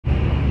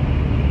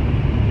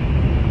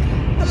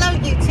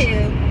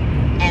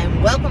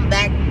welcome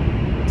back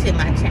to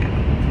my channel.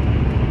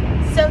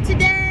 So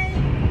today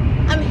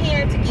I'm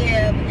here to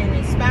give an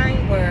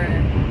inspiring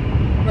word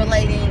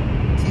relating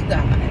to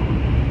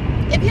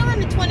God. If you're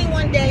on a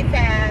 21-day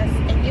fast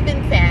and you've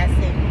been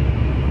fasting,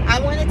 I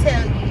want to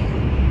tell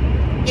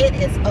you it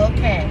is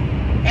okay.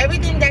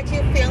 Everything that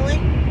you're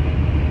feeling,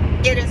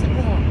 it is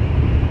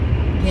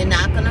normal. You're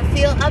not going to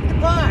feel up to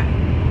par.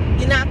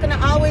 You're not going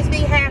to always be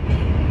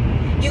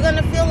happy. You're going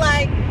to feel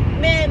like,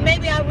 man,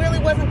 maybe I really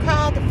wasn't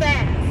called to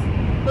fast.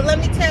 But let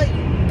me tell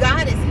you,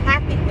 God is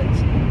happy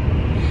with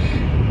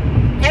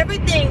you.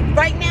 Everything,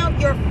 right now,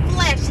 your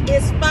flesh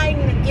is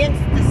fighting against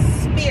the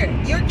spirit.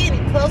 You're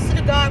getting closer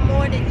to God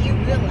more than you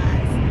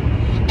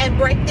realize. And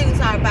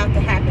breakthroughs are about to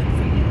happen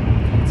for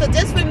you. So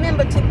just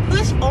remember to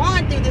push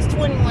on through this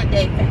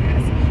 21-day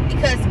fast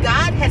because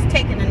God has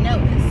taken a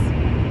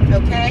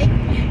notice. Okay?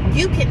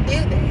 You can do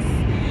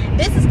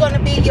this. This is going to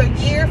be your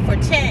year for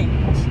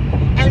change.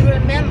 And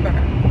remember,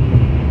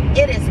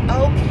 it is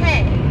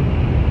okay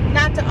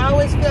not to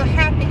always feel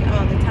happy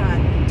all the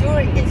time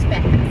during this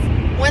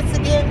fast. Once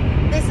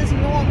again, this is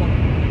normal.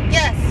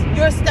 Yes,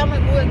 your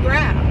stomach will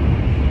growl.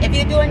 If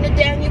you're doing the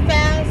Daniel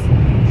fast,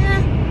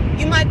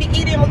 you might be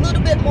eating a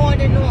little bit more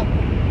than normal.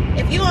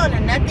 If you're on a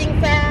nothing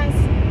fast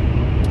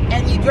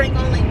and you drink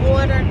only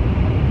water,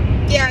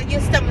 your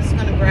stomach's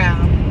going to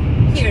growl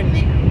here and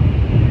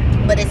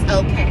there. But it's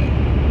okay.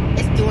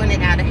 It's doing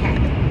it out of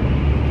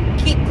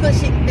habit. Keep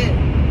pushing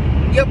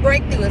through. Your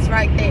breakthrough is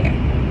right there.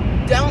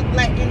 Don't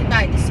let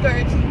anybody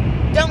discourage you.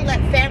 Don't let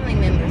family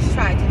members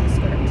try to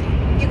discourage you.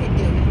 You can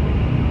do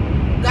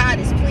it. God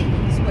is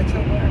pleased with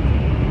your work.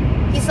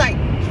 He's like,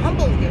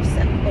 humble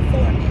yourself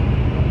before me.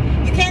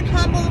 You can't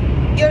humble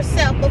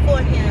yourself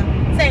before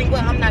him saying,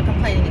 well, I'm not going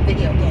to play any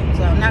video games,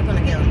 or I'm not going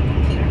to get on the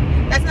computer.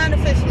 That's not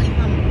officially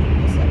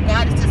humbling yourself.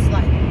 God is just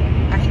like,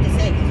 I hate to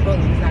say it, he's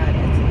rolling his eyes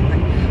at you.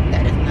 Like,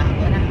 that is not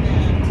what I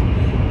meant.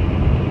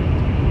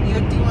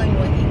 You're doing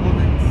what he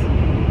wants.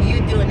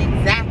 You're doing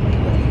exactly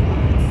what he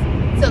wants.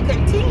 So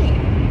continue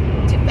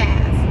to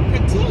fast.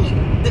 Continue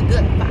the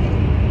good fight.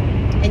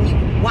 And you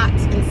watch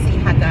and see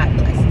how God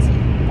blesses you.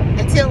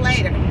 Until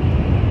later.